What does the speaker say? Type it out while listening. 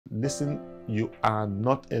listen, you are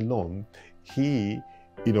not alone. He,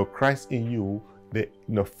 Christ in you,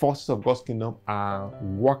 the forces of God's kingdom are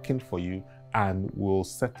working for you and will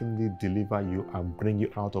certainly deliver you and bring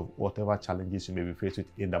you out of whatever challenges you may be faced with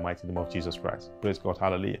in the mighty name of Jesus Christ. Praise God.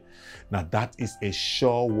 Hallelujah. Now that is a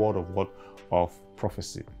sure word of God of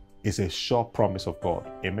prophecy. It's a sure promise of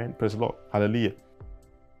God. Amen. Praise the Lord. Hallelujah.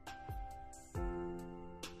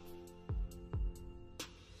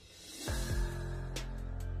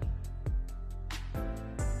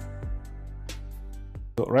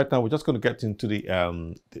 So right now we're just going to get into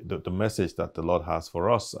the message that the Lord has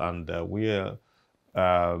for us, and we're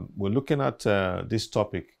looking at this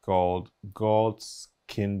topic called God's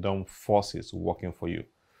Kingdom Forces Working for You.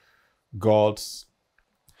 God's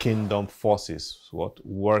Kingdom Forces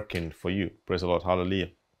working for you. Praise the Lord. Hallelujah.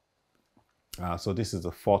 So this is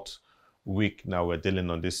the 4th week now we're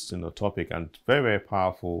dealing on this topic, and very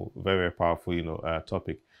powerful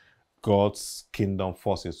topic. God's Kingdom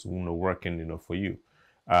Forces working for you.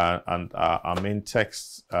 And our main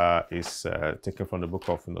text is taken from the book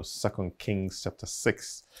of 2 Kings chapter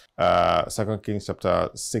 6. 2 Kings chapter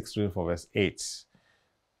 6, reading from verse 8.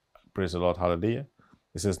 Praise the Lord. Hallelujah.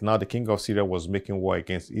 It says, now the king of Syria was making war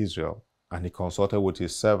against Israel, and he consulted with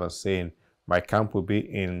his servants, saying, my camp will be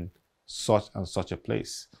in such and such a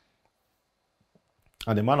place.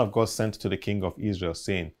 And the man of God sent to the king of Israel,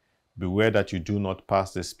 saying, beware that you do not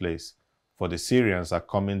pass this place, for the Syrians are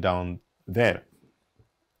coming down there.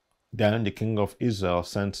 Then the king of Israel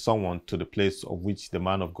sent someone to the place of which the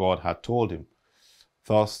man of God had told him.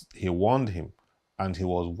 Thus he warned him, and he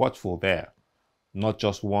was watchful there, not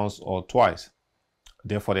just once or twice.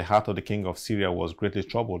 Therefore the heart of the king of Syria was greatly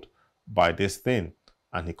troubled by this thing,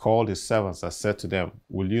 and he called his servants and said to them,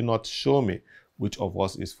 will you not show me which of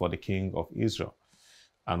us is for the king of Israel?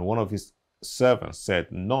 And one of his servants said,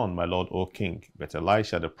 none, my lord, O king, but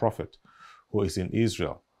Elisha the prophet, who is in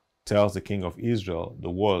Israel, tells the king of Israel the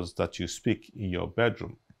words that you speak in your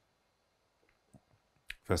bedroom.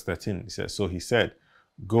 Verse 13, he says, so he said,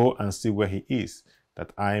 go and see where he is,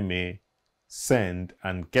 that I may send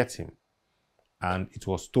and get him. And it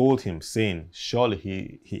was told him, saying, surely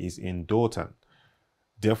he is in Dothan.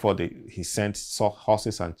 Therefore he sent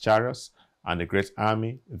horses and chariots and a great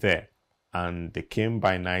army there. And they came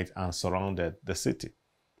by night and surrounded the city.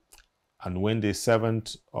 And when the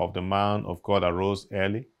servant of the man of God arose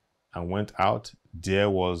early and went out, there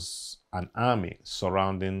was an army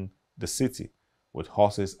surrounding the city with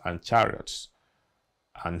horses and chariots.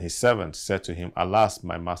 And his servant said to him, alas,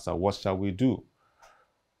 my master, what shall we do?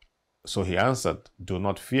 So he answered, do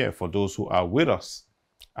not fear, for those who are with us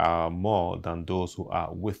are more than those who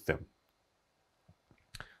are with them.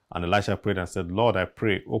 And Elisha prayed and said, Lord, I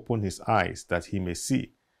pray, open his eyes that he may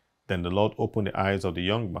see. Then the Lord opened the eyes of the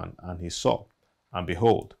young man, and he saw. And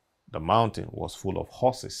behold, the mountain was full of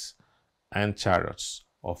horses and chariots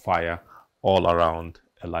of fire all around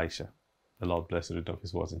Elisha. The Lord bless the reading of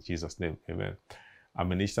his words in Jesus' name. Amen. I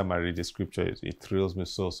mean, each time I read the scripture, it thrills me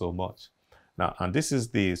so much. Now, and this is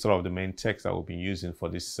the sort of the main text that we've been using for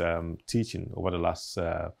this teaching over the last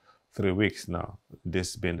 3 weeks now,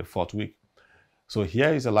 this being the 4th week. So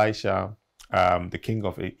here is Elisha, the king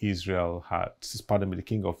of Israel the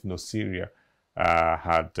king of Syria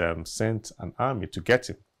had sent an army to get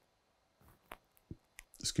him.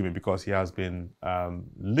 Excuse me, because he has been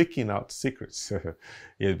leaking out secrets.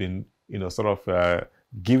 He has been, sort of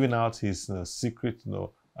giving out his secret,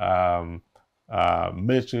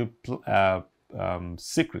 military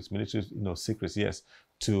secrets, yes,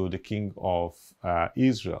 to the king of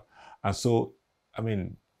Israel. And so, I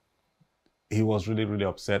mean, he was really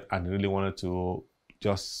upset, and he really wanted to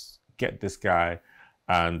just get this guy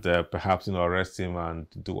and perhaps, arrest him and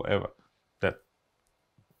do whatever.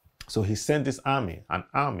 So he sent this army,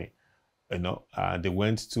 they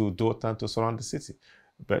went to Dothan to surround the city.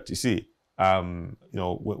 But you see, when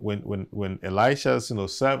Elisha's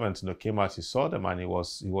servant came out, he saw them and he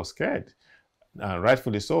was scared, and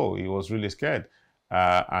rightfully so. He was really scared.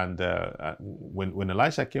 When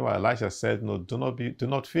Elisha came out, Elisha said, "No, do not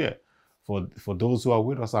fear, for those who are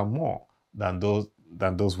with us are more than those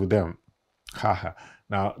with them."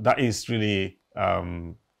 Now that is really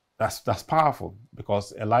that's powerful,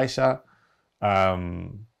 because Elisha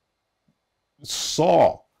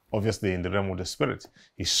saw, obviously, in the realm of the spirit,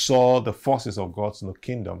 he saw the forces of God's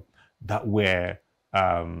kingdom that were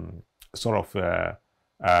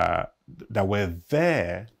that were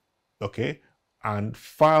there, okay, and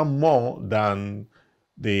far more than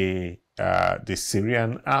the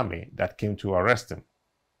Syrian army that came to arrest him.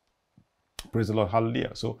 Praise the Lord,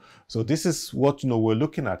 hallelujah. So this is what we're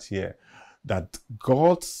looking at here, that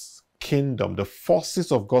God's kingdom, the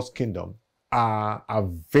forces of God's kingdom are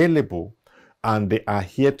available and they are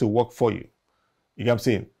here to work for you. You know what I'm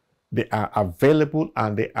saying? They are available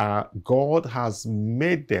and God has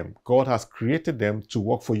made them, God has created them to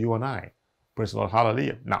work for you and I. Praise the Lord,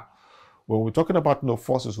 hallelujah. Now, when we're talking about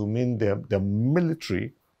forces, we mean the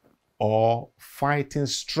military or fighting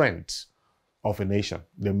strength of a nation.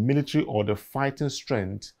 The military or the fighting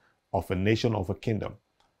strength of a nation, of a kingdom.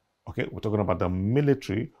 Okay, we're talking about the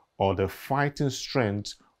military or the fighting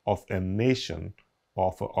strength of a nation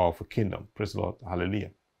or of a kingdom. Praise the Lord,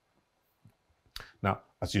 hallelujah. Now,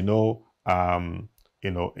 as you know,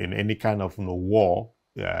 in any kind of war,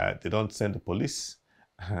 they don't send the police.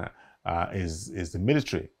 Is the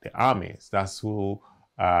military, the armies. That's who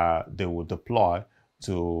they will deploy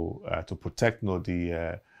to protect,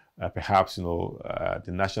 perhaps the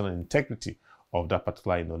national integrity of that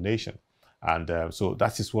particular nation. And so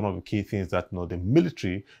that is one of the key things that the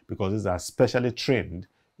military, because these are specially trained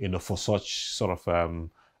for such sort of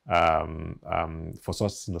for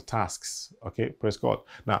such tasks. Okay, praise God.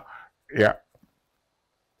 Now, yeah,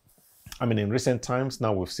 I mean, in recent times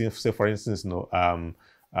now we've seen, say for instance, in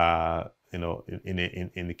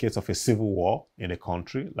the case of a civil war in a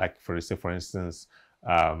country, like for instance,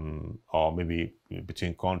 or maybe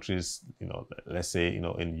between countries, let's say,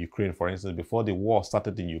 in Ukraine, for instance, before the war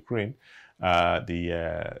started in Ukraine,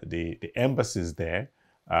 the embassies there,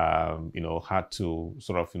 had to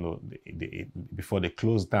sort of, before they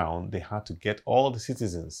closed down, they had to get all the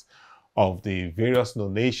citizens of the various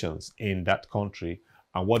nations in that country.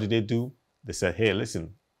 And what did they do? They said, hey,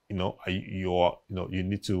 listen, you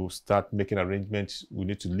need to start making arrangements. We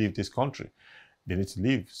need to leave this country. They need to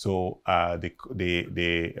leave. So the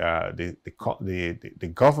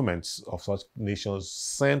governments of such nations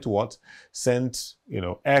sent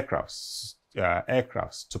aircrafts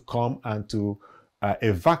to come and to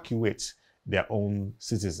evacuate their own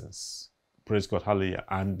citizens. Praise God, hallelujah.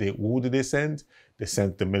 And who did they send? They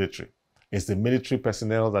sent the military. It's the military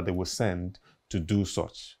personnel that they will send to do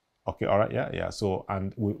such. Okay, all right, yeah. So,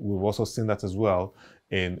 and we've also seen that as well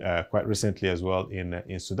in quite recently as well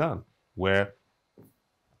in Sudan, where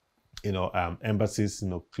embassies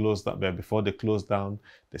closed down. Before they closed down,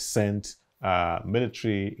 they sent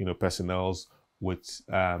military personnel with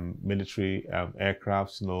military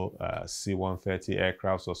aircrafts, C-130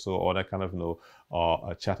 aircrafts or so, other kind of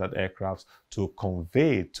chartered aircrafts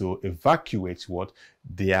to evacuate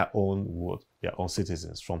their own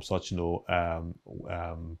citizens from such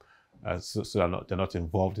so they're not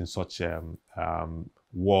involved in such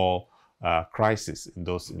war crisis in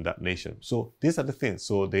that nation. So these are the things.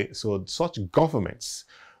 So such governments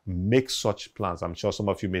make such plans. I'm sure some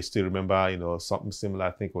of you may still remember, something similar.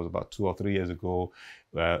 I think it was about 2 or 3 years ago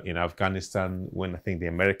in Afghanistan, when I think the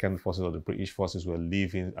American forces or the British forces were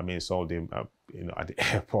leaving. I mean, some of them, at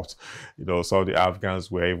the airport, some of the Afghans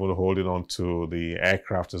were able to holding on to the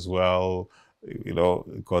aircraft as well,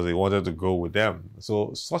 because they wanted to go with them.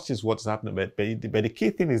 So such is what's happening. But the key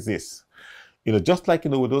thing is this, just like,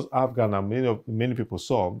 with those Afghan, and many people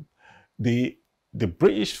saw, the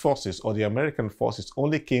British forces or the American forces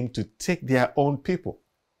only came to take their own people.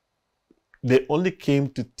 They only came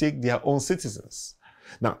to take their own citizens.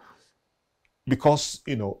 Now, because,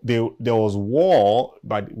 there was war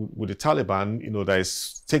with the Taliban,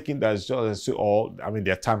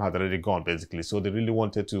 their time had already gone, basically. So they really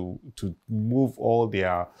wanted to move all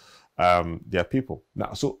their people.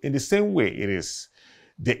 Now, so in the same way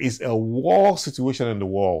there is a war situation in the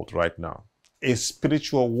world right now, a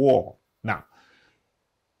spiritual war. Now,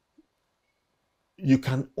 you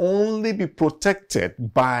can only be protected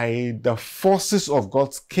by the forces of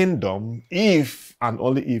God's kingdom if and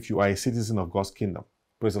only if you are a citizen of God's kingdom.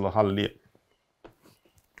 Praise the Lord, hallelujah.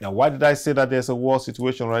 Now, why did I say that there's a war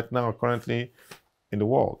situation right now currently in the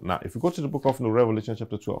world? Now, if you go to the book of Revelation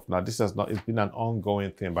chapter 12, now this it's been an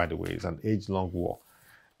ongoing thing, by the way. It's an age-long war.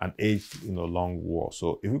 Long war.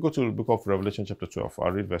 So if we go to the book of Revelation chapter 12,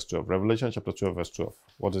 I'll read verse 12. Revelation chapter 12, verse 12.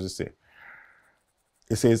 What does it say?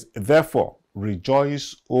 It says, therefore,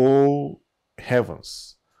 rejoice, O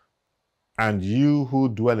heavens, and you who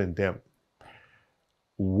dwell in them.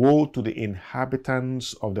 Woe to the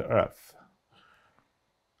inhabitants of the earth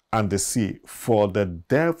and the sea, for the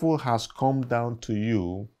devil has come down to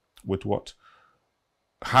you with what?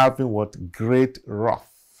 Having what? Great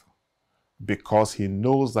wrath, because he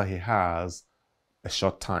knows that he has a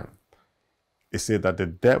short time. It says that the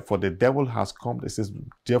devil has come. It says,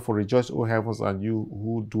 therefore rejoice, O heavens, and you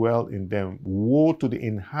who dwell in them. Woe to the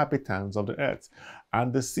inhabitants of the earth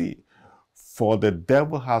and the sea, for the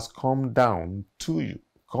devil has come down to you.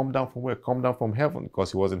 Come down from where? Come down from heaven,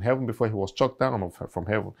 because he was in heaven before he was struck down from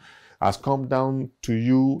heaven. has come down to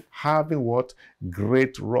you having what?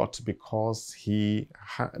 Great wrath, because he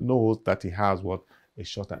knows that he has what? A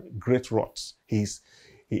short time. Great wrath. He's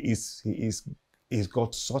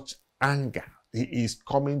got such anger. He is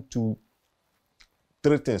coming to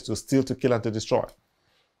three things: to steal, to kill, and to destroy.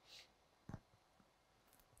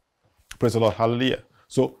 Praise the Lord. Hallelujah.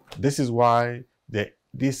 So this is why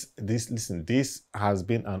this has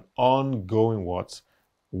been an ongoing what?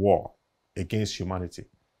 War against humanity.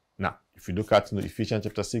 Now, if you look at Ephesians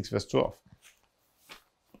chapter 6, verse 12,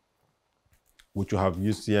 which you have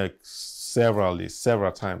used here several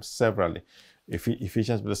times.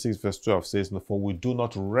 Ephesians chapter 6, verse 12 says, for we do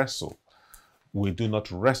not wrestle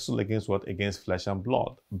against what? Against flesh and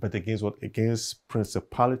blood, but against what? Against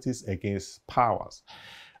principalities, against powers,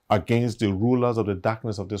 against the rulers of the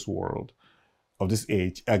darkness of this world, of this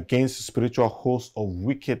age, against spiritual hosts of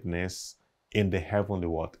wickedness in the heavenly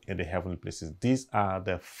what? In the heavenly places. These are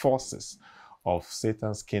the forces of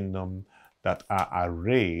Satan's kingdom that are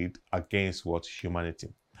arrayed against what? Humanity.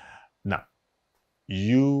 Now,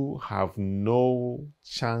 you have no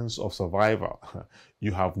chance of survival.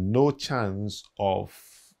 You have no chance of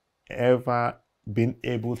ever being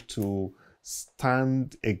able to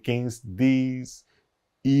stand against these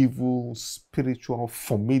evil, spiritual,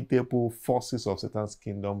 formidable forces of Satan's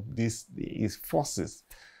kingdom. These forces,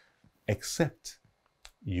 except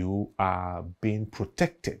you are being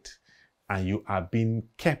protected and you are being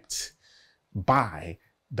kept by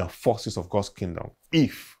the forces of God's kingdom,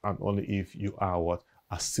 if and only if you are what?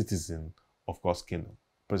 A citizen of God's kingdom.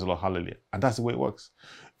 Praise the Lord, hallelujah. And that's the way it works.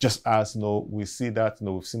 Just as we see that,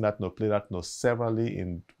 we've seen that, play that, severally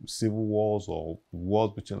in civil wars or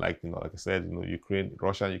wars between, like I said, Ukraine,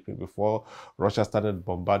 Russia, and Ukraine. Before Russia started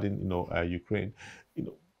bombarding, Ukraine,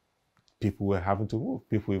 people were having to move.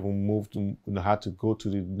 People even moved, had to go to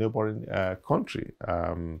the neighboring country.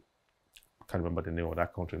 Can't remember the name of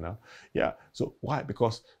that country now. Yeah. So why?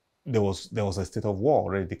 Because there was a state of war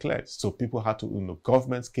already declared. So people had to,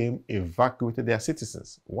 governments came, evacuated their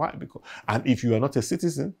citizens. Why? Because, and if you are not a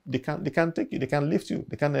citizen, they can't take you, they can't lift you,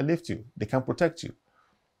 they can't lift you, they can't protect you.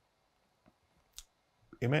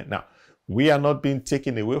 Amen. Now, we are not being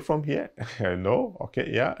taken away from here. No.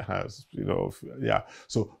 Okay. Yeah. Yeah.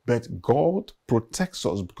 So, but God protects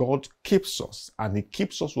us. God keeps us, and He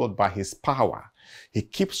keeps us what? By His power. He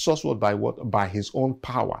keeps us what? By what? By His own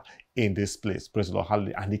power in this place. Praise the Lord.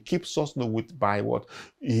 Hallelujah. And He keeps us by what?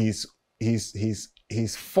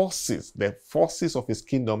 His forces, the forces of His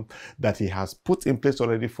kingdom that He has put in place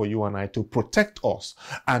already for you and I, to protect us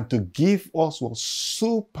and to give us what?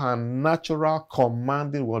 Supernatural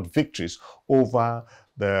commanding what? Victories over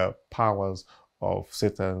the powers of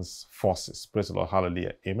Satan's forces. Praise the Lord.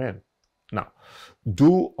 Hallelujah. Amen. Now,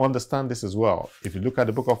 do understand this as well. If you look at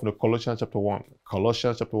the book of Colossians chapter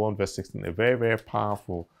 1, verse 16, a very, very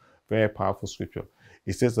powerful scripture.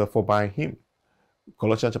 It says that for by Him,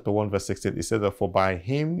 Colossians chapter 1, verse 16, it says that for by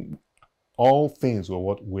Him all things were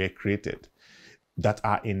what? Were created, that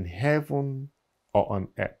are in heaven or on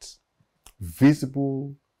earth,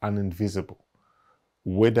 visible and invisible,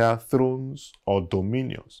 whether thrones or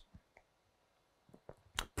dominions,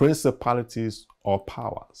 principalities or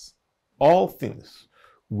powers. All things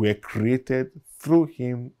were created through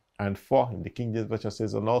Him and for Him. The King James Version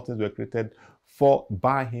says, and all things were created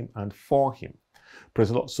by Him and for Him. Praise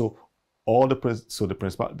the Lord. So the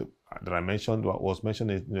principal that I mentioned, what was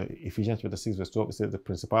mentioned in Ephesians chapter 6, verse 12, it says the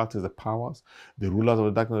principalities, the powers, the rulers of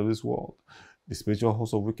the darkness of this world, the spiritual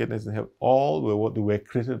host of wickedness in heaven, all were what? They were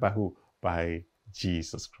created by who? By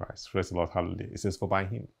Jesus Christ. Praise the Lord. Hallelujah. It says for by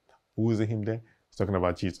Him. Who is the Him there? It's talking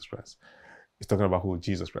about Jesus Christ. It's talking about who?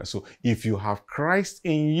 Jesus Christ. So if you have Christ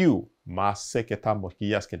in you,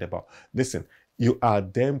 listen, you are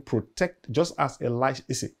then protected, just as Elisha.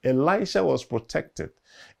 You see, Elisha was protected.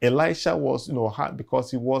 Elisha was,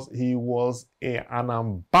 because he was an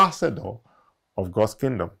ambassador of God's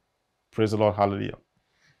kingdom. Praise the Lord, hallelujah.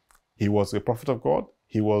 He was a prophet of God.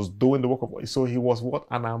 He was doing the work of God. So he was what?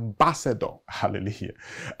 An ambassador. Hallelujah.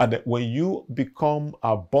 And when you become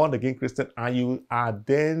a born again Christian and you are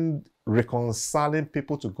then reconciling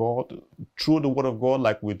people to God through the word of God,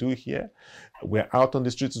 like we do here, we're out on the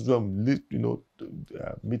streets as well,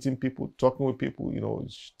 meeting people, talking with people,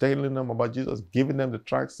 telling them about Jesus, giving them the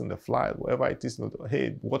tracts and the flyers, whatever it is.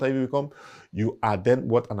 Hey, what have you become? You are then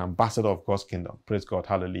what? An ambassador of God's kingdom. Praise God.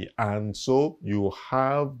 Hallelujah. And so you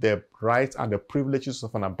have the rights and the privileges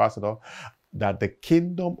of an ambassador, that the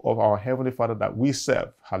kingdom of our Heavenly Father that we serve,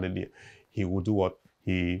 hallelujah, He will do what?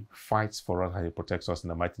 He fights for us and He protects us in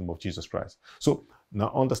the mighty name of Jesus Christ. So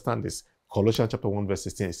now understand this. Colossians chapter 1, verse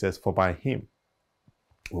 16, it says, for by Him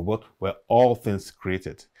were all things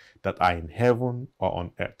created that are in heaven or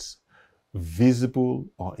on earth, visible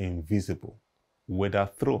or invisible, whether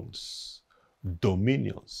thrones,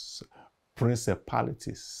 dominions,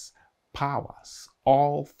 principalities, powers,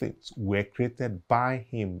 all things were created by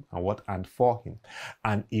him and for him.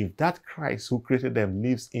 And if that Christ who created them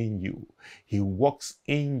lives in you, he works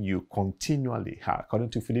in you continually, according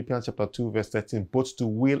to Philippians chapter 2 verse 13, both to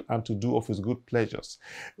will and to do of his good pleasures,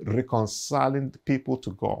 reconciling people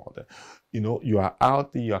to God. You are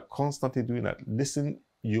out there, you are constantly doing that. Listen,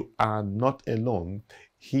 you are not alone.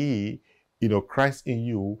 Christ in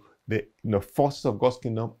you, the forces of God's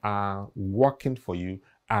kingdom are working for you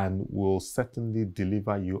and will certainly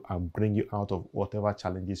deliver you and bring you out of whatever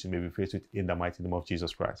challenges you may be faced with in the mighty name of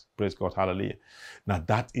Jesus Christ. Praise God. Hallelujah. Now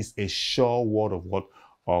that is a sure word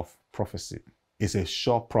of prophecy. It's a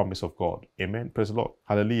sure promise of God. Amen. Praise the Lord.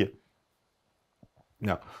 Hallelujah.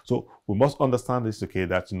 Now, so we must understand this, okay,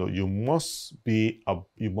 that you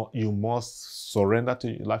must surrender to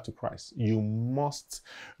your life to Christ. You must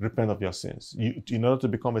repent of your sins. In order to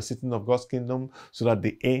become a citizen of God's kingdom, so that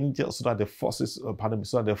the forces of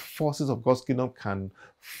God's kingdom can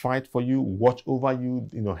fight for you, watch over you,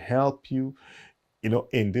 help you,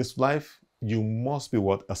 in this life. You must be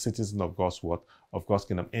a citizen of God's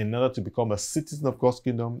kingdom. In order to become a citizen of God's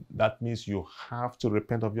kingdom, that means you have to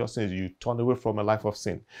repent of your sins. You turn away from a life of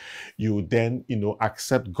sin. You then,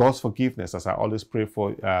 accept God's forgiveness, as I always pray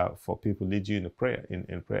for people, lead you in prayer,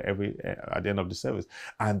 in prayer at the end of the service.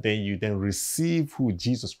 And then you then receive who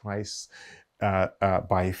Jesus Christ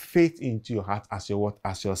by faith into your heart as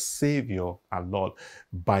your Savior and Lord.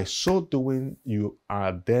 By so doing, you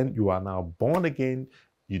are now born again.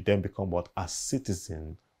 You then become a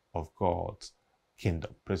citizen of God's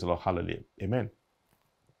kingdom. Praise the Lord. Hallelujah. Amen.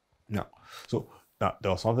 Now,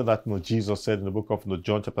 there was something that Jesus said in the book of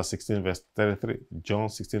John chapter 16 verse 33. John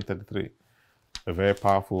 16:33. A very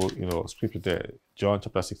powerful scripture there. John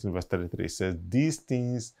chapter 16 verse 33 says, "These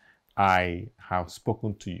things I have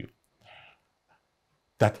spoken to you,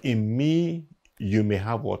 that in me you may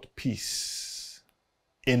have peace.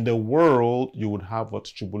 In the world you would have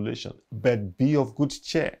tribulation, but be of good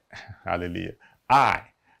cheer." Hallelujah. I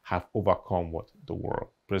have overcome the world.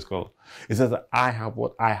 Praise God. It says that I have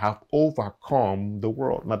overcome the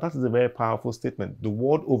world. Now that is a very powerful statement. The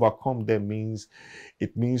word overcome there means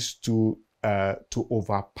to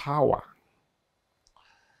overpower.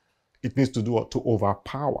 It means to do what? To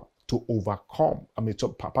overpower, to overcome.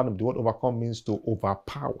 The word overcome means to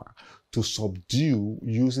overpower, to subdue,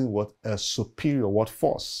 using a superior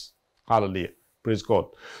force. Hallelujah. Praise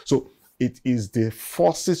God. So it is the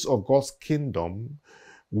forces of God's kingdom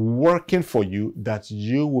working for you that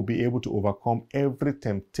you will be able to overcome every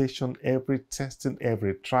temptation, every testing,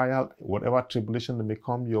 every trial, whatever tribulation that may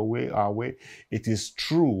come our way. It is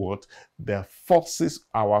true the forces,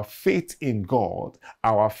 our faith in God,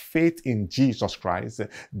 our faith in Jesus Christ,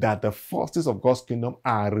 that the forces of God's kingdom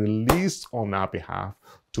are released on our behalf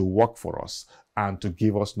to work for us and to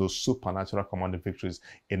give us those supernatural commanding victories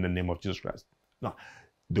in the name of Jesus Christ. Now,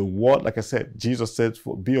 the word, like I said, Jesus said,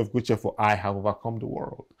 "Be of good cheer, for I have overcome the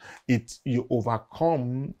world." You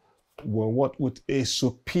overcome with a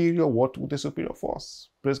superior force.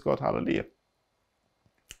 Praise God, hallelujah.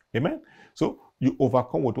 Amen. So you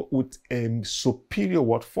overcome with a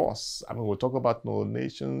superior force. we'll talk about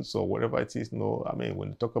nations or whatever it is. When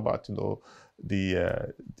you talk about some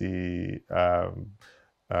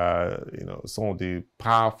of the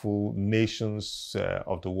powerful nations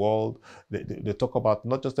of the world, they talk about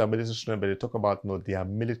not just their military strength, but they talk about their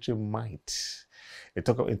military might. They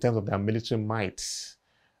talk in terms of their military might.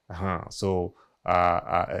 So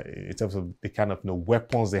in terms of the kind of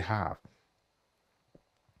weapons they have,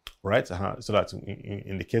 right? So that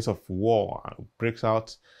in the case of war breaks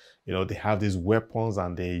out, they have these weapons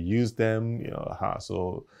and they use them.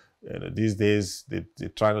 So these days they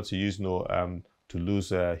try not to use to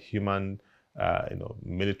lose human,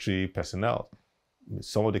 military personnel.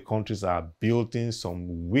 Some of the countries are building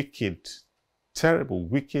some wicked, terrible,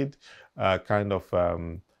 wicked kind of,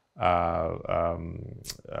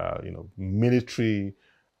 military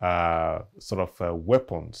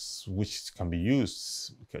weapons, which can be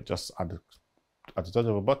used just at the touch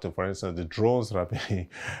of a button. For instance, the drones that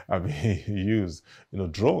are being used.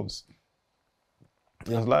 Drones.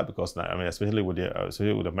 It's like, because especially with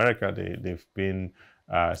America, they've been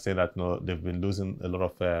saying that they've been losing a lot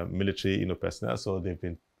of military personnel, so they've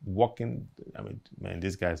been working.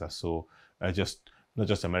 These guys are so just not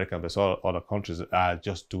just American, but all other countries are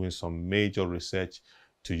just doing some major research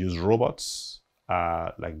to use robots,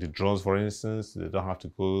 like the drones, for instance. They don't have to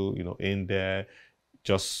go in there.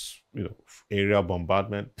 just, aerial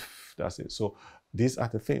bombardment, that's it. So these are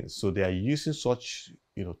the things. So they are using such,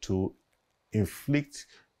 to inflict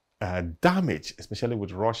damage, especially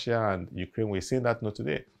with Russia and Ukraine. We're seeing that not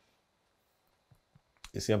today.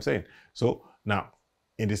 You see what I'm saying? So now,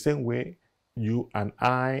 in the same way, you and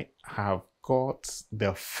I have got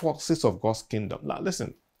the forces of God's kingdom. Now,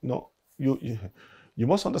 listen, you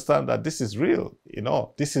must understand that this is real.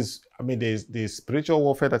 This is, the spiritual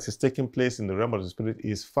warfare that is taking place in the realm of the spirit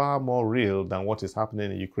is far more real than what is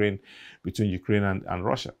happening in Ukraine, between Ukraine and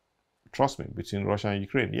Russia. Trust me, between Russia and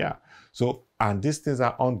Ukraine, yeah. So, and these things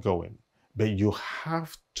are ongoing, but you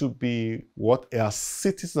have to be what are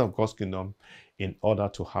citizens of God's kingdom in order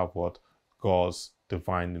to have what God's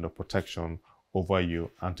divine, protection over you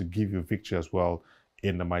and to give you victory as well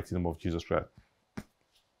in the mighty name of Jesus Christ.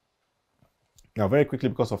 Now, very quickly,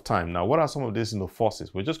 because of time. Now, what are some of these,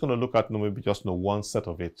 forces? We're just going to look at, maybe just, one set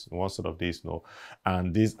of it, one set of these,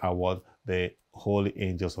 and these are what the holy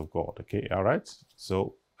angels of God. Okay, all right.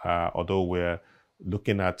 So, although we're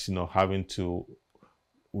looking at, having to,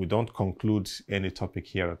 we don't conclude any topic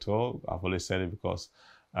here at all. I've always said it because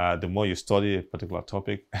the more you study a particular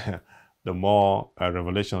topic, the more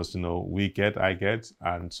revelations, we get, I get,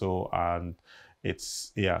 and so, and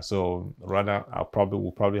it's, yeah, so rather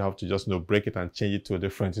we'll probably have to just, break it and change it to a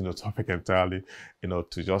different, topic entirely,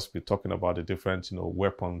 to just be talking about the different,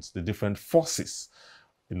 weapons, the different forces,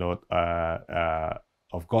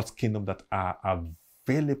 of God's kingdom that are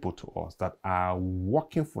available to us, that are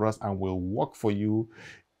working for us and will work for you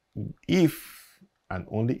if and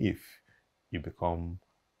only if you become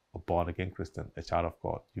a born-again Christian, a child of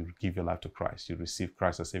God. You give your life to Christ. You receive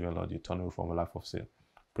Christ as Savior, Lord. You turn away from a life of sin.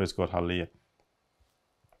 Praise God. Hallelujah.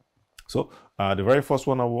 So the very first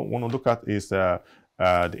one I want to look at is the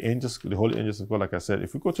angels, the holy angels of God. Like I said,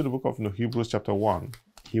 if we go to the book of Hebrews chapter 1,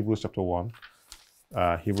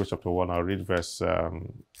 I'll read verse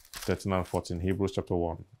 13 and 14. Hebrews chapter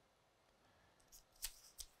 1.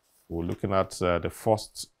 We're looking at the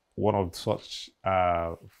first one of such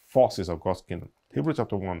forces of God's kingdom. Hebrews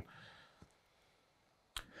chapter 1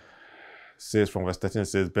 says from verse 13, it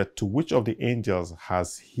says, "But to which of the angels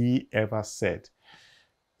has he ever said,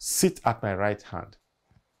 'Sit at my right hand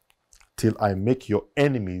till I make your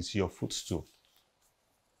enemies your footstool'?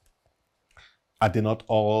 Are they not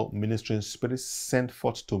all ministering spirits sent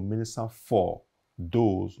forth to minister for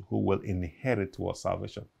those who will inherit towards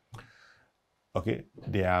salvation?" Okay,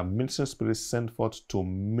 they are ministering spirits sent forth to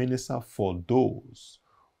minister for those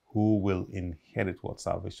who will inherit towards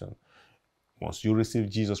salvation. Once you receive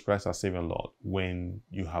Jesus Christ as Savior and Lord, when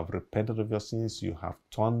you have repented of your sins, you have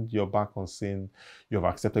turned your back on sin, you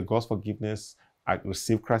have accepted God's forgiveness,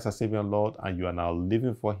 received Christ as Savior and Lord, and you are now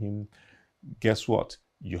living for Him, guess what?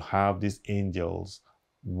 You have these angels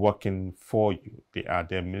working for you. They are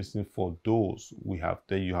there ministering for those you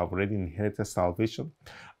have already inherited salvation,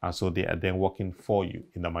 and so they are then working for you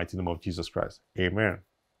in the mighty name of Jesus Christ. Amen.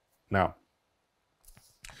 Now,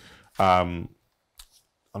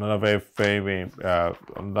 another very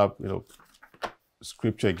another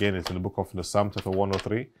scripture again is in the book of Psalm chapter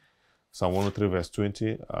 103. Psalm 103 verse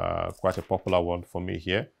 20, quite a popular one for me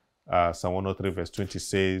here. Psalm 103 verse 20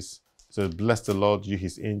 says, "Bless the Lord, you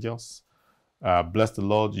His angels. Bless the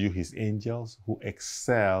Lord, you His angels, who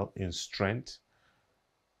excel in strength,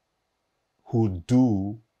 who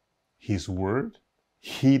do His word,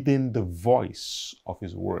 heeding the voice of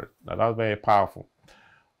His word." Now that's very powerful.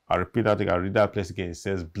 I'll repeat that. I'll read that place again. It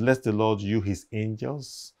says, "Bless the Lord, you His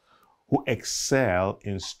angels, who excel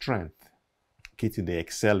in strength." Kitty, they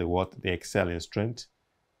excel in what? They excel in strength.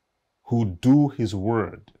 Who do His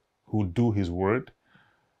word. Who do His word.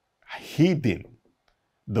 Heeding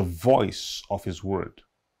the voice of His word.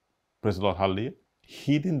 Praise the Lord. Hallelujah.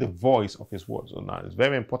 Heeding the voice of His word. So now it's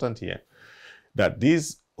very important here that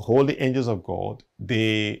these holy angels of God,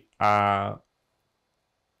 they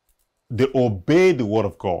obey the word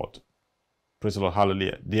of God. Praise the Lord.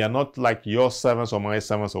 Hallelujah. They are not like your servants or my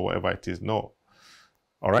servants or whatever it is. No.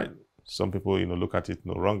 All right. Some people, look at it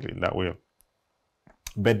wrongly in that way.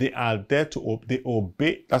 But they are there to they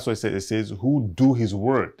obey. That's what it says. It says, who do His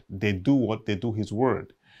word. They do what? They do His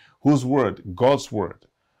word. Whose word? God's word.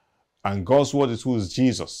 And God's word is who is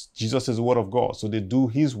Jesus. Jesus is the word of God. So they do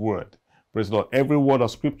His word. Praise the Lord. Every word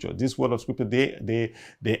of scripture, this word of scripture,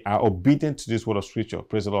 they are obedient to this word of scripture.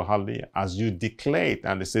 Praise the Lord. Hallelujah. As you declare it,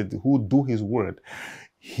 and they said, who do His word,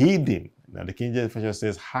 heeding. Now the King James Version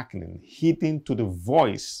says, hearkening, heeding to the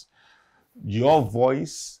voice, your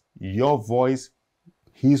voice,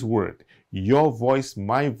 His word, your voice,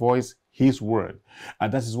 my voice, His word.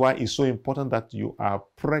 And that is why it's so important that you are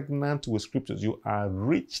pregnant with scriptures. You are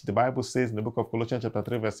rich. The Bible says in the book of Colossians chapter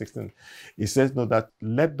 3 verse 16, it says, no, that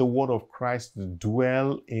let the word of Christ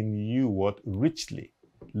dwell in you, what? Richly.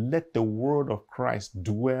 Let the word of Christ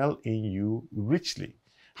dwell in you richly.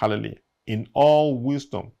 Hallelujah. In all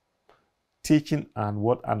wisdom, teaching and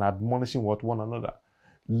what? And admonishing what? One another.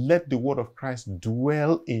 Let the word of Christ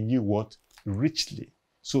dwell in you, what? Richly.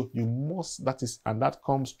 So you must, and that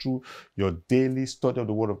comes through your daily study of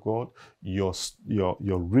the word of God, your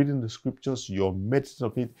reading the scriptures, your meditation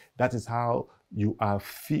of it. That is how you are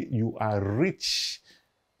rich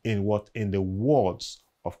in what? In the words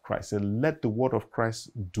of Christ. So let the word of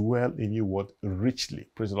Christ dwell in you, what? Richly.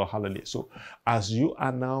 Praise the Lord. Hallelujah. So as you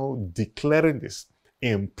are now declaring this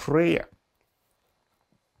in prayer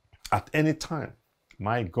at any time,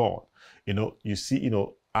 my God, you see,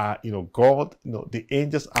 God, the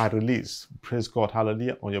angels are released. Praise God,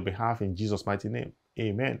 hallelujah, on your behalf in Jesus' mighty name.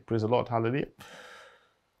 Amen. Praise the Lord, hallelujah.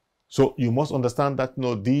 So you must understand that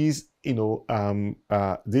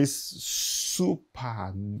these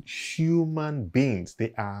superhuman beings,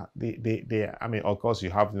 they are. I mean, of course, you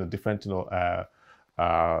have different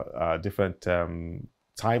different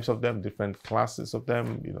types of them, different classes of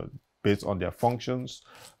them, based on their functions,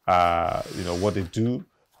 what they do.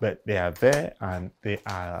 But they are there and they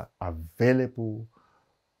are available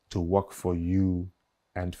to work for you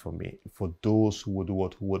and for me, for those who would do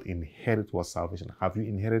what? Who would inherit what? Salvation. Have you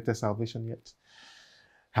inherited salvation yet?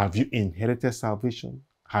 Have you inherited salvation?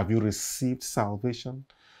 Have you received salvation?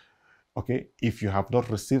 Okay, if you have not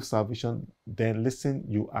received salvation, then listen,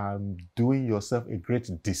 you are doing yourself a great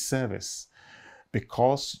disservice,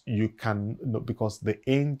 because because the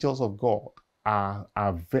angels of God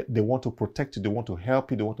they want to protect you, they want to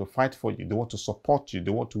help you, they want to fight for you, they want to support you,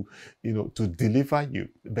 they want to to deliver you.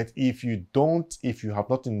 But if you have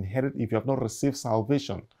not inherited, if you have not received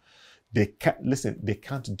salvation, they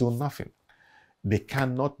can't do nothing. They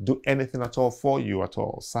cannot do anything at all for you at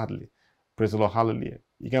all, sadly. Praise the Lord, hallelujah.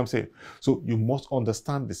 You get what I'm saying? So you must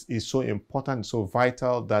understand this. It's so important, so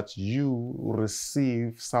vital that you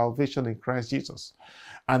receive salvation in Christ Jesus.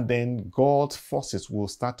 And then God's forces will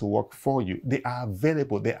start to work for you. They are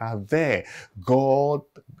available. They are there. God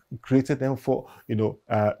created them for, they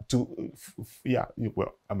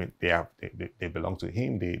belong to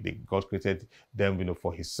Him. God created them,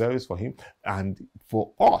 for His service, for Him, and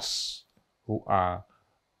for us who are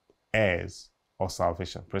heirs of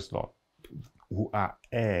salvation. Praise the Lord. Who are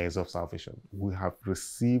heirs of salvation. We have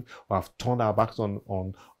received, we have turned our backs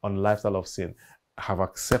on lifestyle of sin, have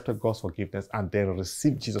accepted God's forgiveness, and then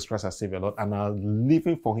received Jesus Christ as Savior, Lord, and are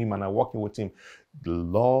living for Him and are working with Him. The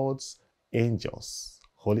Lord's angels,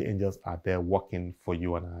 holy angels, are there working for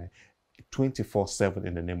you and I 24/7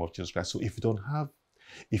 in the name of Jesus Christ. So if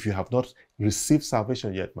you have not received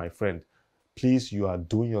salvation yet, my friend, please, you are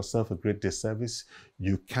doing yourself a great disservice.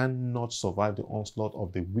 You cannot survive the onslaught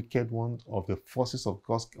of the wicked one, of the forces of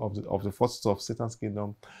God, of the forces of Satan's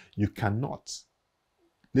kingdom. You cannot.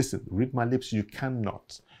 Listen, read my lips. You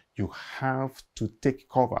cannot. You have to take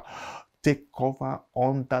cover. Take cover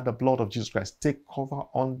under the blood of Jesus Christ. Take cover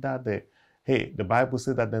under the Bible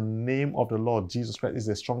says that the name of the Lord Jesus Christ is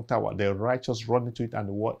a strong tower. The righteous run into it and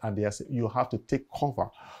they are saying, you have to take cover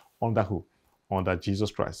under who? Under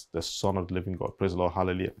Jesus Christ, the Son of the living God. Praise the Lord.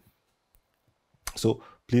 Hallelujah. So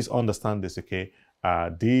please understand this, okay?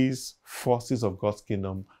 These forces of God's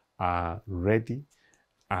kingdom are ready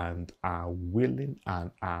and are willing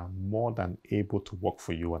and are more than able to work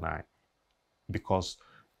for you and I, because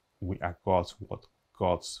we are God's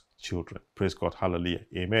children. Praise God. Hallelujah.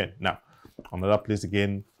 Amen. Now, another place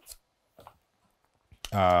again,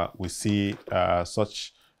 we see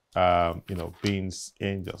such beings,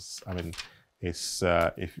 angels. I mean, it's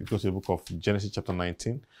if you go to the book of Genesis chapter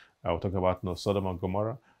 19, we'll talk about Sodom and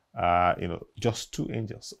Gomorrah. Just two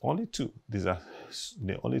angels, only two. These are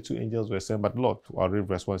the only two angels were sent by the Lord. I'll read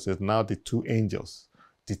verse 1. It says, now just two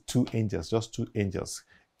angels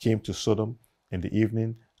came to Sodom in the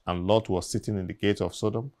evening, and Lot was sitting in the gate of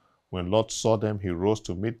Sodom. When Lot saw them, he rose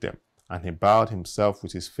to meet them, and he bowed himself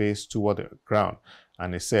with his face toward the ground.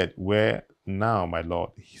 And he said, where now, my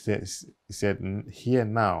Lord? He said, here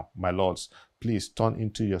now, my lords, please turn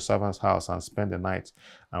into your servant's house and spend the night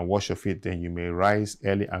and wash your feet. Then you may rise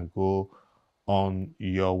early and go on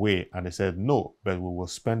your way. And they said, no, but we will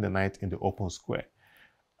spend the night in the open square.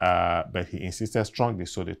 But he insisted strongly.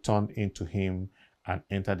 So they turned into him and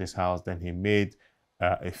entered his house. Then he made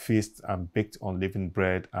a feast and baked unleavened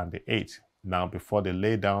bread, and they ate. Now before they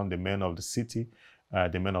lay down, the men of the city,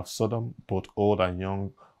 the men of Sodom, both old and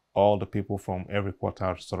young, all the people from every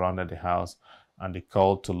quarter surrounded the house, and they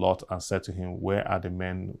called to Lot and said to him, "Where are the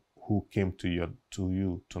men who came to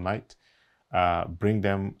you tonight? Bring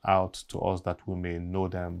them out to us that we may know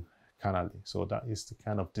them carnally." So that is the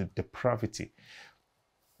kind of the depravity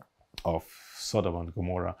of Sodom and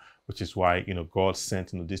Gomorrah, which is why God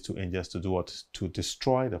sent these two angels to do what? To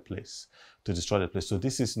destroy the place, So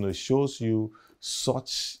this is it shows you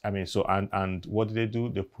such. I mean, so and what did they do?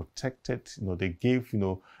 They protected. They gave. They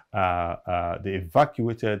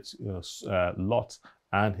evacuated Lot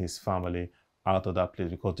and his family out of that place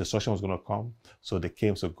because destruction was going to come. So they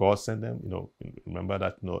came. So God sent them. Remember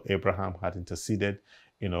that Abraham had interceded.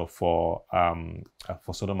 For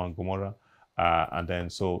Sodom and Gomorrah. And then,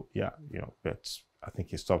 so yeah, but I think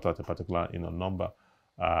he stopped at a particular, number,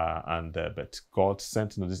 but God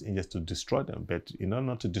sent these angels to destroy them. But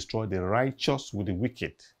not to destroy the righteous with the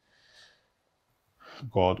wicked.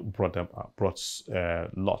 God brought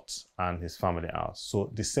Lot and his family out.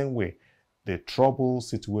 So the same way, the troubled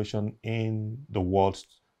situation in the world,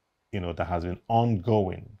 that has been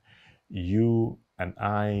ongoing, you and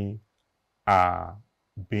I are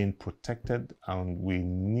being protected, and we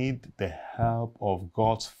need the help of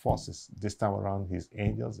God's forces. This time around, his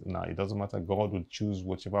angels. Now, it doesn't matter. God will choose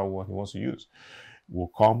whichever one he wants to use.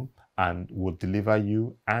 Will come and will deliver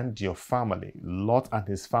you and your family. Lot and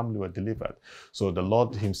his family were delivered. So the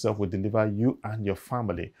Lord himself will deliver you and your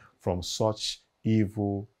family from such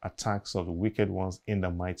evil attacks of the wicked ones in the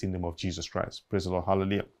mighty name of Jesus Christ. Praise the Lord.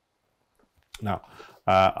 Hallelujah. Now,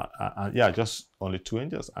 just only two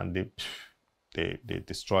angels, and they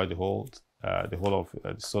destroyed the whole of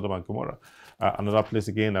Sodom and Gomorrah. Another place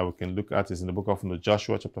again that we can look at is in the book of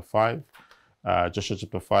Joshua chapter 5. Joshua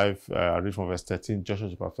chapter 5, I read from verse 13. Joshua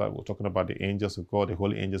chapter 5, we're talking about the angels of God, the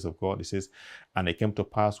holy angels of God. It says, "And it came to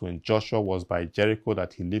pass when Joshua was by Jericho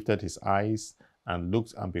that he lifted his eyes and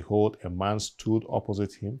looked, and behold, a man stood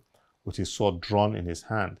opposite him with his sword drawn in his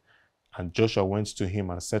hand. And Joshua went to him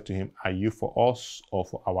and said to him, Are you for us or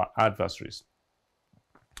for our adversaries?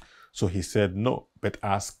 So he said, No, but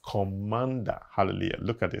as commander," hallelujah,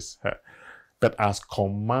 look at this, "but as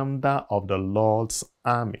commander of the Lord's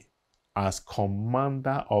army," as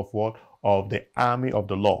commander of what? Of the army of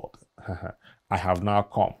the Lord, "I have now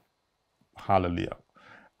come." Hallelujah.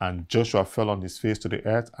 And Joshua fell on his face to the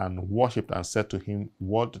earth and worshipped and said to him,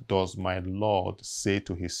 "What does my Lord say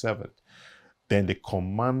to his servant?" Then the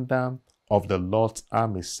commander of the Lord's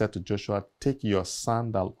army said to Joshua, "Take your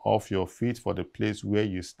sandal off your feet, for the place where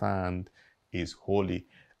you stand is holy."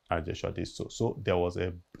 And Joshua did so. So there was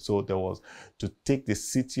to take the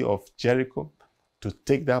city of Jericho, to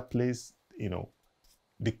take that place,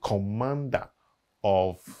 the commander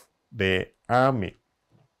of the army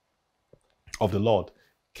of the Lord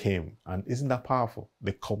came. And isn't that powerful?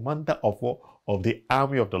 The commander of what? Of the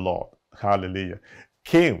army of the Lord, hallelujah,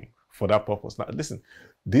 came for that purpose. Now listen,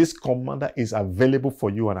 this commander is available for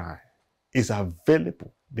you and I. Is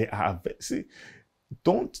available. They are. See,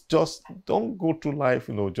 don't go through life,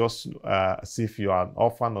 just as if you are an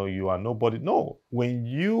orphan or you are nobody. No,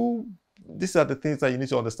 these are the things that you need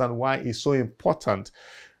to understand why it's so important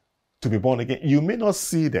to be born again. You may not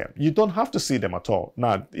see them. You don't have to see them at all.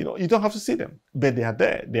 Now, you don't have to see them, but they are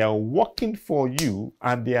there. They are working for you,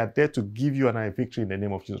 and they are there to give you and I victory in the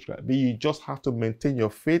name of Jesus Christ. But you just have to maintain your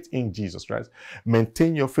faith in Jesus Christ.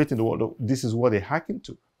 Maintain your faith in the word. This is what they hearken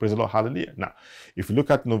to. Praise the Lord. Hallelujah. Now, if you look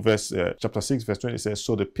at chapter 6, verse 20, it says,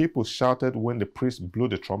 "So the people shouted when the priest blew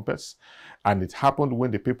the trumpets. And it happened when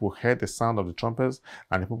the people heard the sound of the trumpets,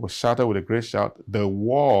 and the people shouted with a great shout, the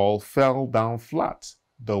wall fell down flat."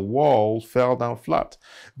 The wall fell down flat.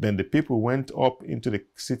 Then the people went up into the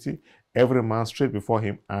city, every man straight before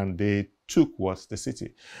him, and they took the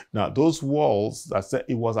city. Now, those walls, that said,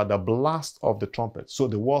 it was at the blast of the trumpet. So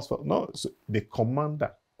the walls fell. No, so the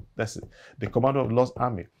commander, that's it, the commander of the Lord's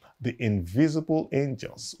army, the invisible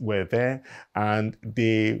angels were there, and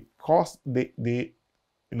it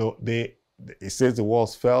says the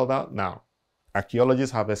walls fell down. Now,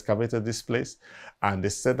 archaeologists have excavated this place, and they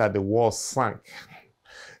said that the walls sank.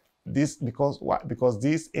 This because what? Because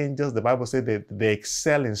these angels, the Bible says they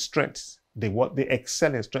excel in strength. They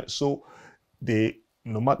excel in strength. So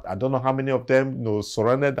no matter, I don't know how many of them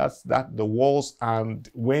surrounded that the walls, and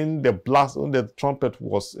when the trumpet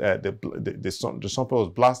was the trumpet was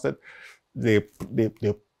blasted, they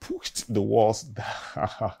pushed the walls down.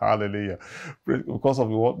 Hallelujah. Because of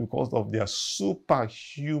what? Because of their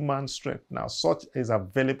superhuman strength. Now, such is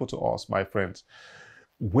available to us, my friends,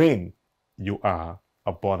 when you are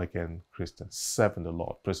a born-again Christian, serving the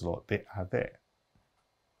Lord. Praise the Lord. They are there.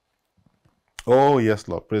 Oh, yes,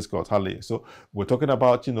 Lord. Praise God. Hallelujah. So we're talking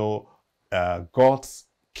about, God's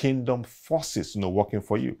kingdom forces, working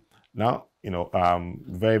for you. Now,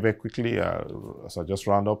 very, very quickly, as I just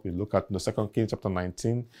round up, we look at the 2 Kings chapter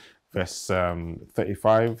 19, verse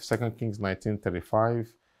 35. 2 Kings 19:35.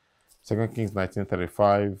 2 Kings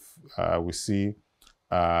 19:35. We see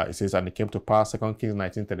it says, and it came to pass, 2 Kings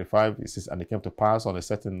 19:35, it says, and it came to pass on a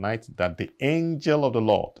certain night that the angel of the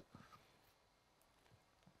Lord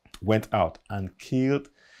went out and killed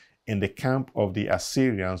in the camp of the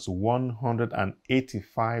Assyrians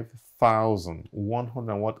 185,000.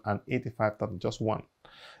 185,000, just one.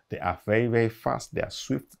 They are very, very fast. They are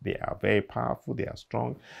swift. They are very powerful. They are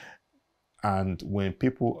strong. And when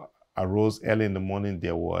people arose early in the morning,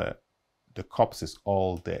 there were the corpses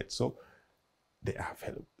all dead. So they are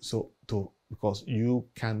available. Because you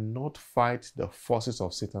cannot fight the forces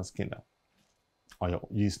of Satan's kingdom.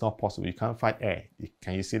 It's not possible. You can't fight air.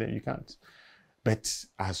 Can you see them? You can't. But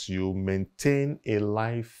as you maintain a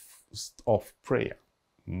life of prayer,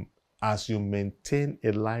 as you maintain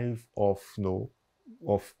a life of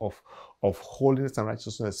holiness and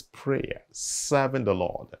righteousness, prayer, serving the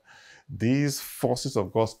Lord, these forces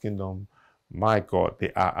of God's kingdom, my God,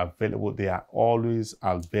 they are available. They are always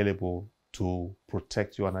available to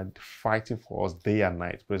protect you and fighting for us day and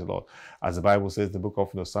night. Praise the Lord. As the Bible says in the book of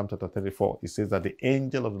Psalm chapter 34, it says that the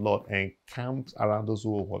angel of the Lord encamps around those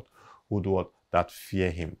who do what? That fear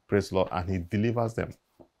him. Praise the Lord. And he delivers them.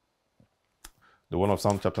 The one of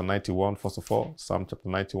Psalm chapter 91, first of all, Psalm chapter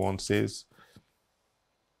 91 says,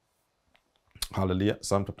 hallelujah,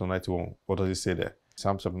 Psalm chapter 91, what does it say there?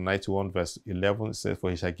 Psalm chapter 91 verse 11 says, for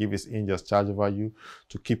he shall give his angels charge over you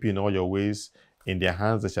to keep you in all your ways. In their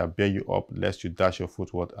hands they shall bear you up, lest you dash your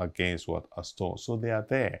foot against a stone. So they are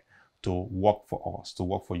there to work for us, to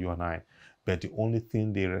work for you and I. But the only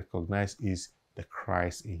thing they recognize is the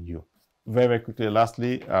Christ in you. Very, very quickly,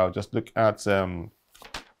 lastly, I'll just look at,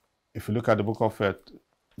 if you look at the book of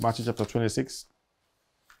Matthew chapter 26,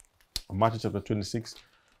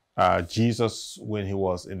 Jesus, when he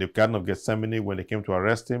was in the Garden of Gethsemane, when they came to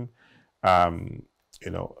arrest him,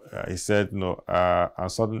 he said,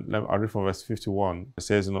 and suddenly, I'll read from verse 51. It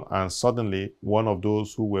says, and suddenly one of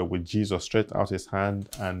those who were with Jesus stretched out his hand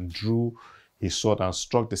and drew his sword and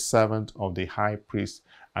struck the servant of the high priest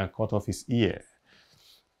and cut off his ear.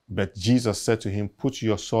 But Jesus said to him, put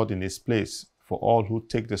your sword in its place, for all who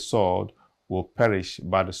take the sword will perish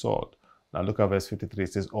by the sword. Now look at verse 53.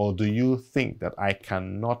 It says, or do you think that I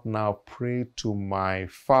cannot now pray to my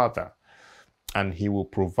Father, and he will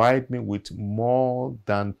provide me with more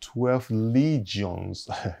than 12 legions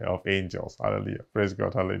of angels? Hallelujah. Praise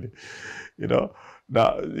God. Hallelujah.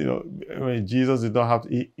 When Jesus did not have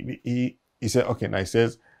to, he said, okay, now he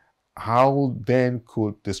says, how then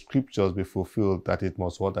could the scriptures be fulfilled that it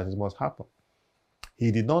must happen?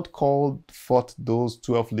 He did not call forth those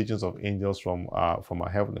 12 legions of angels from our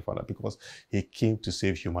Heavenly Father, because he came to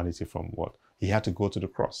save humanity from what? He had to go to the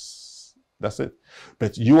cross. That's it.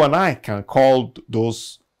 But you and I can call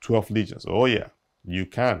those 12 legions. Oh yeah, you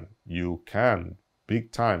can. You can.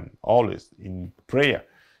 Big time. Always in prayer.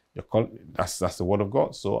 That's the word of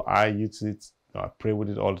God. So I use it. I pray with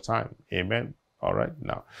it all the time. Amen. All right.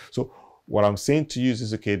 Now, so what I'm saying to you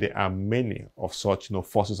is, okay, there are many of such,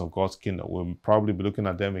 forces of God's kingdom. We'll probably be looking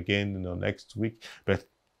at them again, next week. But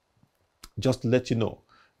just to let you know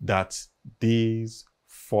that these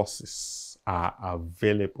forces are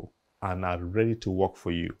available and are ready to work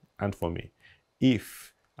for you and for me,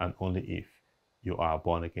 if and only if you are a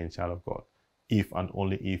born again child of God. If and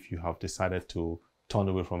only if you have decided to turn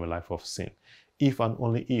away from a life of sin. If and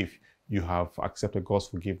only if you have accepted God's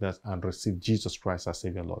forgiveness and received Jesus Christ as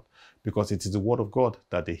Savior Lord. Because it is the word of God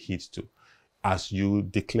that they heed to. As you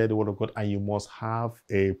declare the word of God, and you must have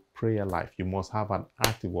a prayer life. You must have an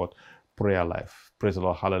active prayer life. Praise the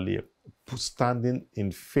Lord. Hallelujah. Standing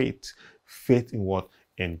in faith. Faith in what?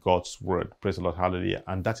 In God's word. Praise the Lord. Hallelujah.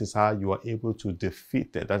 And that is how you are able to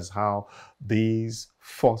defeat it. That is how these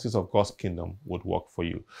forces of God's kingdom would work for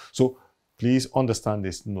you. So please understand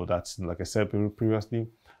this. Know that, like I said previously,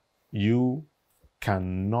 you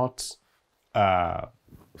cannot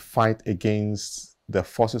fight against the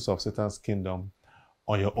forces of Satan's kingdom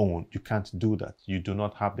on your own. You can't do that. You do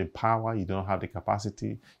not have the power. You do not have the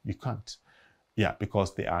capacity. You can't. Yeah,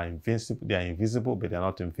 because they are invincible. They are invisible, but they are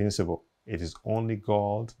not invincible. It is only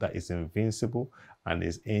God that is invincible, and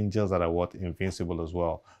his angels that are what? Invincible as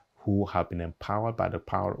well, who have been empowered by the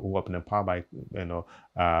power, who have been empowered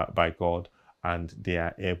by God, and they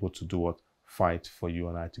are able to do what? Fight for you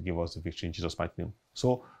and I, to give us the victory in Jesus' mighty name.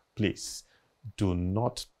 So please do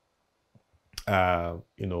not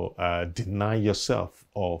deny yourself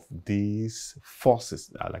of these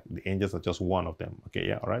forces. Like the angels are just one of them. Okay,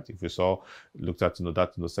 yeah, all right. If you looked at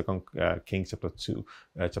that in the Second Kings chapter 2,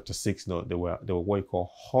 chapter 6, they were what you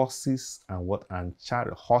call horses and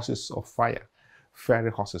chariot, horses of fire,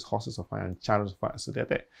 fiery horses of fire, and chariots of fire. So they're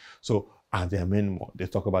there. So, and there are many more. They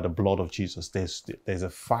talk about the blood of Jesus. There's a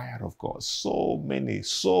fire of God. So many.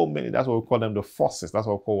 That's what we call them, the forces. That's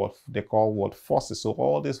what they call forces. So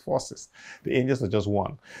all these forces, the angels are just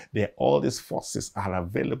one. All these forces are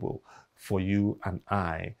available for you and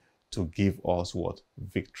I to give us what?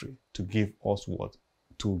 Victory. To give us what?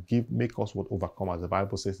 Make us what? Overcome. As the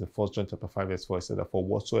Bible says in 1 John chapter 5 verse 4, it says that for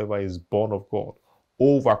whatsoever is born of God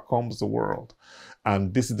overcomes the world.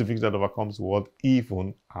 And this is the victory that overcomes the world,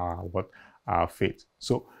 even our faith.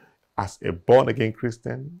 So as a born-again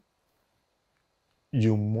Christian,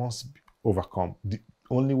 you must overcome. The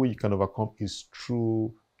only way you can overcome is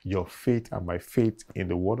through your faith and my faith in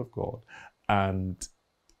the Word of God. And,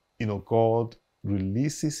 God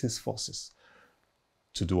releases His forces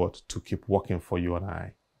to do what? To keep working for you and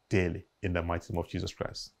I daily in the mighty name of Jesus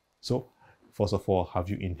Christ. So, first of all, have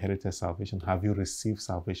you inherited salvation? Have you received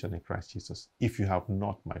salvation in Christ Jesus? If you have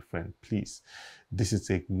not, my friend, please, this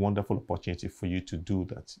is a wonderful opportunity for you to do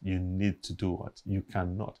that. You need to do what? You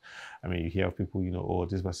cannot. I mean, you hear people, oh,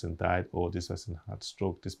 this person died, or this person had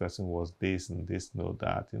stroke, this person was this and this,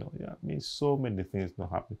 that, I mean, so many things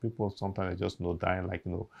not happening. People sometimes just dying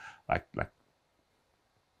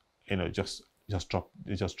just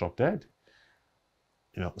drop dead.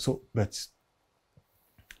 So but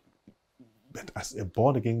as a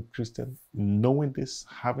born-again Christian, knowing this,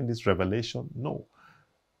 having this revelation, no.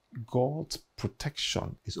 God's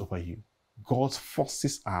protection is over you. God's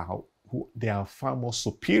forces they are far more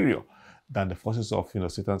superior than the forces of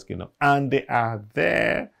Satan's kingdom. And they are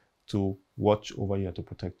there to watch over you and to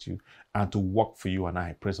protect you and to work for you and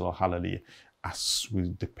I. Praise the Lord, hallelujah. As we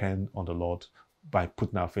depend on the Lord by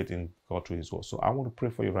putting our faith in God through His word. So I want to pray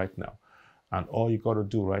for you right now. And all you got to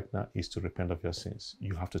do right now is to repent of your sins.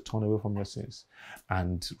 You have to turn away from your sins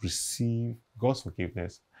and receive God's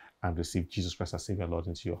forgiveness and receive Jesus Christ as Savior and Lord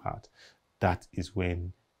into your heart. That is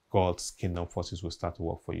when God's kingdom forces will start to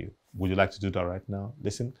work for you. Would you like to do that right now?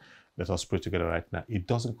 Listen, let us pray together right now. It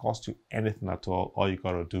doesn't cost you anything at all. All you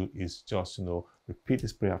got to do is just, repeat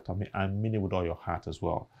this prayer after me and mean it with all your heart as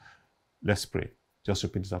well. Let's pray. Just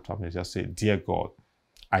repeat this after me. Just say, Dear God,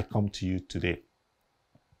 I come to you today.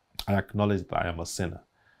 I acknowledge that I am a sinner.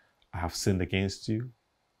 I have sinned against you.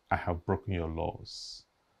 I have broken your laws.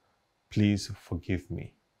 Please forgive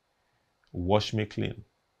me. Wash me clean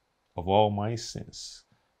of all my sins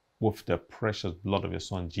with the precious blood of your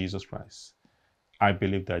Son, Jesus Christ. I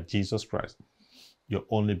believe that Jesus Christ, your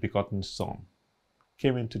only begotten Son,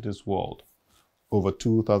 came into this world over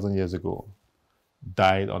 2,000 years ago,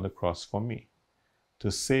 died on the cross for me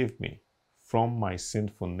to save me from my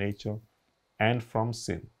sinful nature and from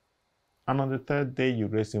sin. And on the third day, you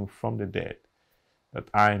raised him from the dead, that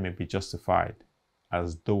I may be justified,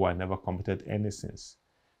 as though I never committed any sins.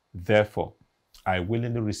 Therefore, I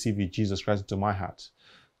willingly receive you, Jesus Christ, into my heart,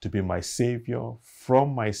 to be my Savior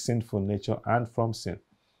from my sinful nature and from sin,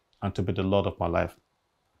 and to be the Lord of my life,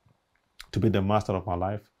 to be the master of my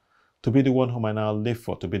life, to be the one whom I now live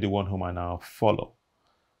for, to be the one whom I now follow.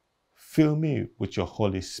 Fill me with your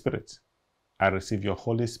Holy Spirit. I receive your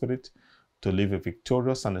Holy Spirit to live a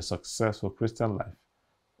victorious and a successful Christian life,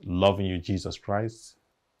 loving you, Jesus Christ,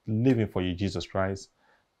 living for you, Jesus Christ,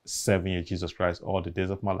 serving you, Jesus Christ, all the days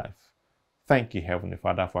of my life. Thank you, Heavenly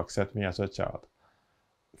Father, for accepting me as your child.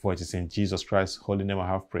 For it is in Jesus Christ's holy name I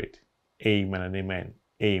have prayed. Amen and amen.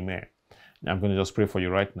 Amen. Now I'm going to just pray for you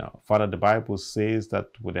right now. Father, the Bible says that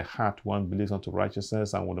with the heart one believes unto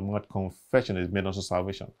righteousness, and with the mouth confession is made unto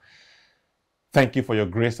salvation. Thank you for your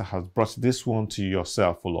grace that has brought this one to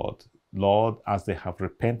yourself, O Lord. Lord, as they have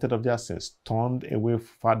repented of their sins,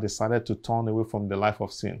 decided to turn away from the life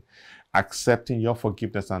of sin, accepting your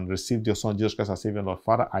forgiveness and received your Son, Jesus Christ, as Savior, Lord.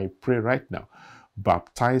 Father, I pray right now,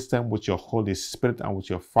 baptize them with your Holy Spirit and with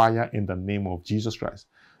your fire in the name of Jesus Christ.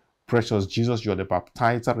 Precious Jesus, you are the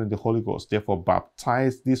baptizer in the Holy Ghost. Therefore,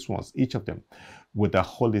 baptize these ones, each of them, with the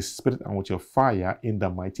Holy Spirit and with your fire in the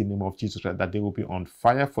mighty name of Jesus Christ, that they will be on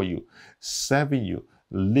fire for you, serving you,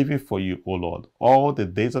 living for you, O Lord, all the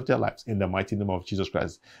days of their lives in the mighty name of Jesus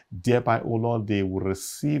Christ. Thereby, O Lord, they will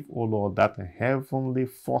receive, O Lord, that heavenly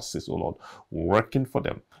forces, O Lord, working for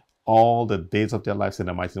them all the days of their lives in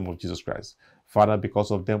the mighty name of Jesus Christ. Father,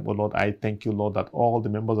 because of them, O Lord, I thank you, Lord, that all the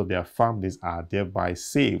members of their families are thereby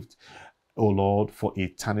saved, O Lord, for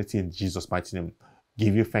eternity in Jesus' mighty name.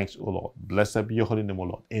 Give you thanks, O Lord. Blessed be your holy name, O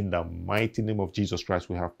Lord. In the mighty name of Jesus Christ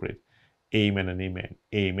we have prayed. Amen and amen.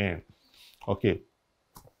 Amen. Okay.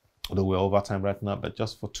 Although we're over time right now, but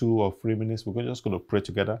just for 2 or 3 minutes, we're just going to pray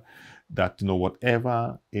together that,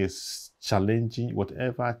 whatever is challenging,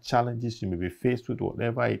 whatever challenges you may be faced with,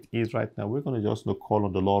 whatever it is right now, we're going to just call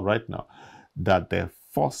on the Lord right now, that the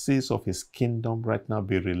forces of his kingdom right now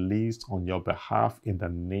be released on your behalf in the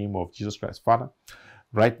name of Jesus Christ. Father,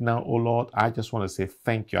 right now, oh Lord, I just want to say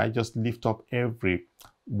thank you. I just lift up every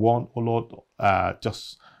one, oh Lord,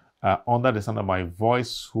 under the sound of my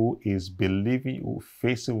voice, who is believing, who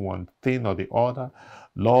facing one thing or the other.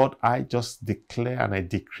 Lord, I just declare and I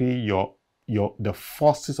decree the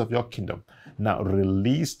forces of your kingdom now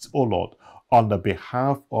released, oh Lord, on the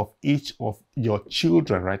behalf of each of your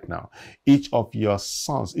children right now, each of your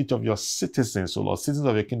sons, each of your citizens, oh Lord, citizens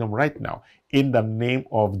of your kingdom right now, in the name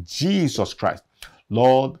of Jesus Christ.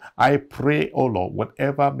 Lord, I pray, oh Lord,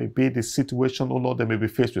 whatever may be the situation, oh Lord, they may be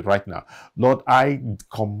faced with right now. Lord, I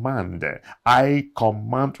command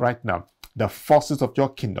right now, the forces of your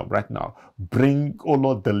kingdom right now. Bring, oh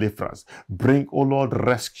Lord, deliverance. Bring, oh Lord,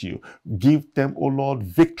 rescue. Give them, oh Lord,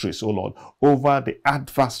 victories, oh Lord, over the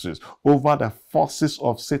adversaries, over the forces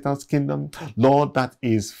of Satan's kingdom, Lord, that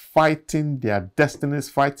is fighting their destinies,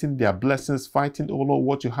 fighting their blessings, fighting, oh Lord,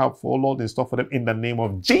 what you have, oh Lord, in store for them, in the name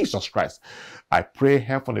of Jesus Christ. I pray,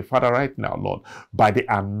 Heavenly Father, right now, Lord, by the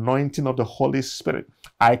anointing of the Holy Spirit,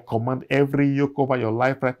 I command every yoke over your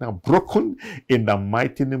life right now broken in the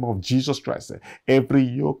mighty name of Jesus Christ. Every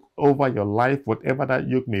yoke over your life, whatever that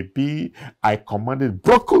yoke may be, I command it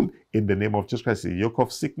broken in the name of Jesus Christ. A yoke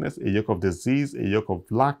of sickness, a yoke of disease, a yoke of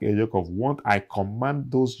lack, a yoke of want, I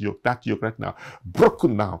command that yoke right now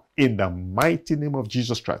broken now in the mighty name of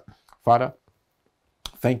Jesus Christ. Father,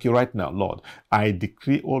 thank you right now, Lord. I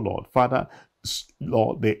decree, oh Lord, Father,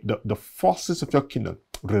 Lord, the forces of your kingdom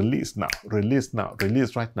release now, release now,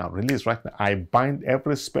 release right now, release right now. I bind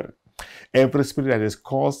every spirit that is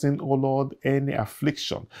causing, oh Lord, any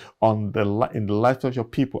affliction in the life of your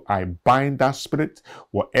people. I bind that spirit,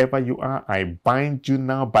 wherever you are. I bind you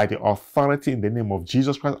now by the authority in the name of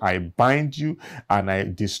Jesus Christ. I bind you and I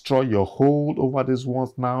destroy your hold over these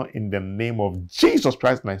ones now in the name of Jesus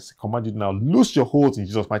Christ. And I command you now, loose your holds in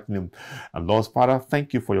Jesus' mighty name. And Lord, Father,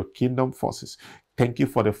 thank you for your kingdom forces. Thank you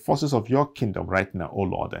for the forces of your kingdom right now, oh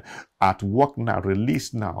Lord, at work now,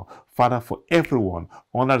 release now, Father, for everyone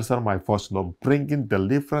under the sound of my voice, Lord, bringing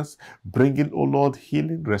deliverance, bringing, oh Lord,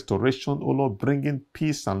 healing, restoration, oh Lord, bringing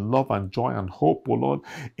peace and love and joy and hope, oh Lord,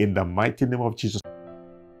 in the mighty name of Jesus.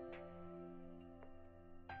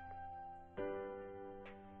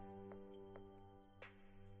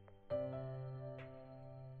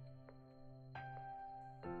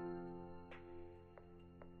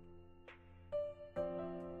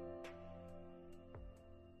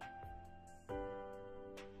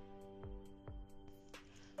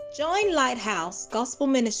 Join Lighthouse Gospel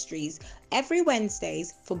Ministries every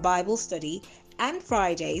Wednesdays for Bible study and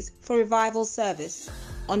Fridays for revival service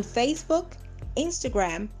on Facebook,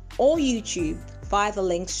 Instagram, or YouTube via the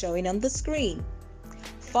links showing on the screen.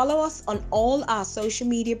 Follow us on all our social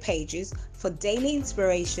media pages for daily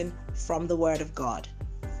inspiration from the Word of God.